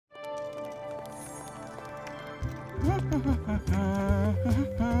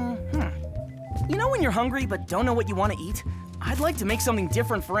You know when you're hungry but don't know what you want to eat? I'd like to make something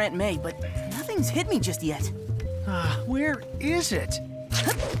different for Aunt May, but nothing's hit me just yet. Where is it?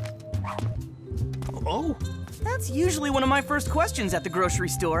 Oh? That's usually one of my first questions at the grocery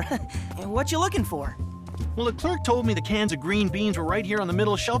store. What you looking for? Well, the clerk told me the cans of green beans were right here on the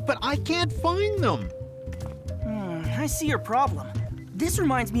middle shelf, but I can't find them. I see your problem. This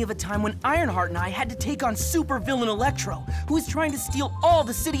reminds me of a time when Ironheart and I had to take on supervillain Electro, who was trying to steal all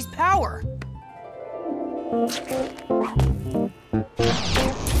the city's power.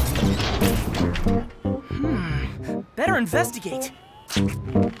 Better investigate.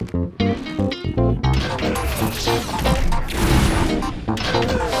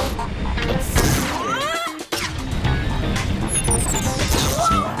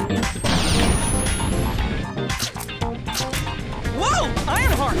 Whoa!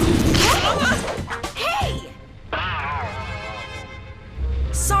 Ironheart! Hey!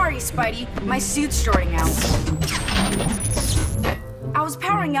 Sorry, Spidey. My suit's shorting out. I was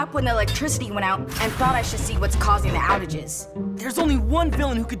powering up when the electricity went out and thought I should see what's causing the outages. There's only one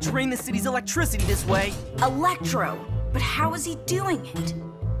villain who could drain the city's electricity this way. Electro. But how is he doing it?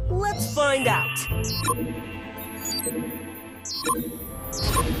 Let's find out.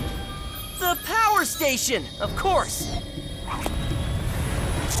 The power station, of course.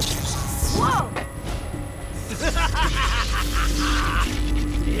 Whoa!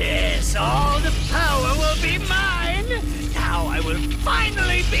 Yes, all the power will be mine! Now I will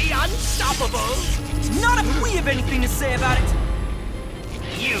finally be unstoppable! Not if we have anything to say about it!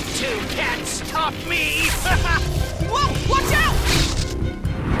 You two can't stop me! Whoa! Watch out!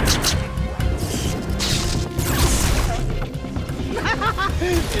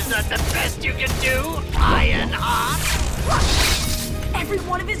 Is that the best you can do, Ironheart? Every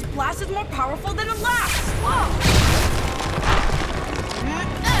one of his blasts is more powerful than the last! Whoa!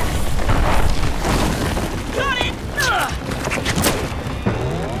 Got it!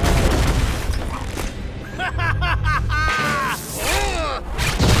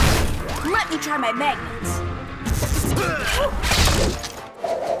 Let me try my magnets.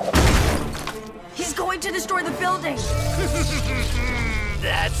 He's going to destroy the building.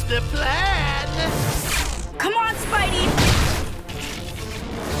 That's the plan! Come on, Spidey!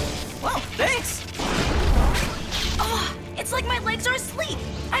 Well, thanks! Oh, it's like my legs are asleep.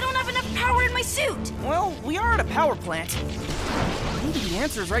 I don't have enough power in my suit. Well, we are at a power plant. Maybe the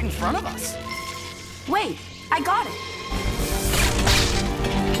answer is right in front of us. Wait, I got it.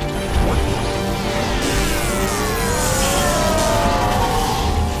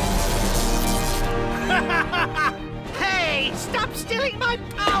 Hey, stop stealing my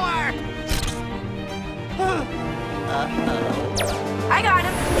power! I got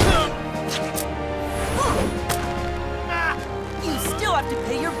him. You still have to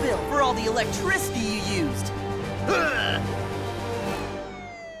pay your bill for all the electricity you used.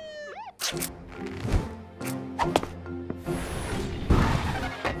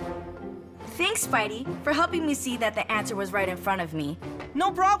 Thanks, Spidey, for helping me see that the answer was right in front of me.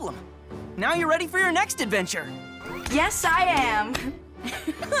 No problem. Now you're ready for your next adventure. Yes, I am.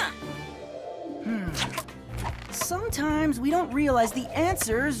 Sometimes we don't realize the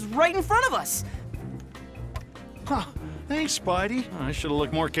answer's right in front of us. Huh. Thanks, Spidey. I should have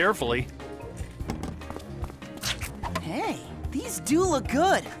looked more carefully. Hey, these do look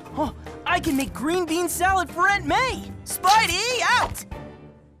good. Oh, I can make green bean salad for Aunt May. Spidey, out!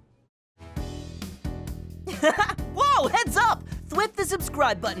 Whoa, heads up! Thwip the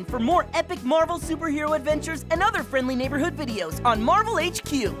subscribe button for more epic Marvel superhero adventures and other friendly neighborhood videos on Marvel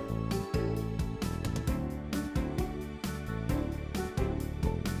HQ.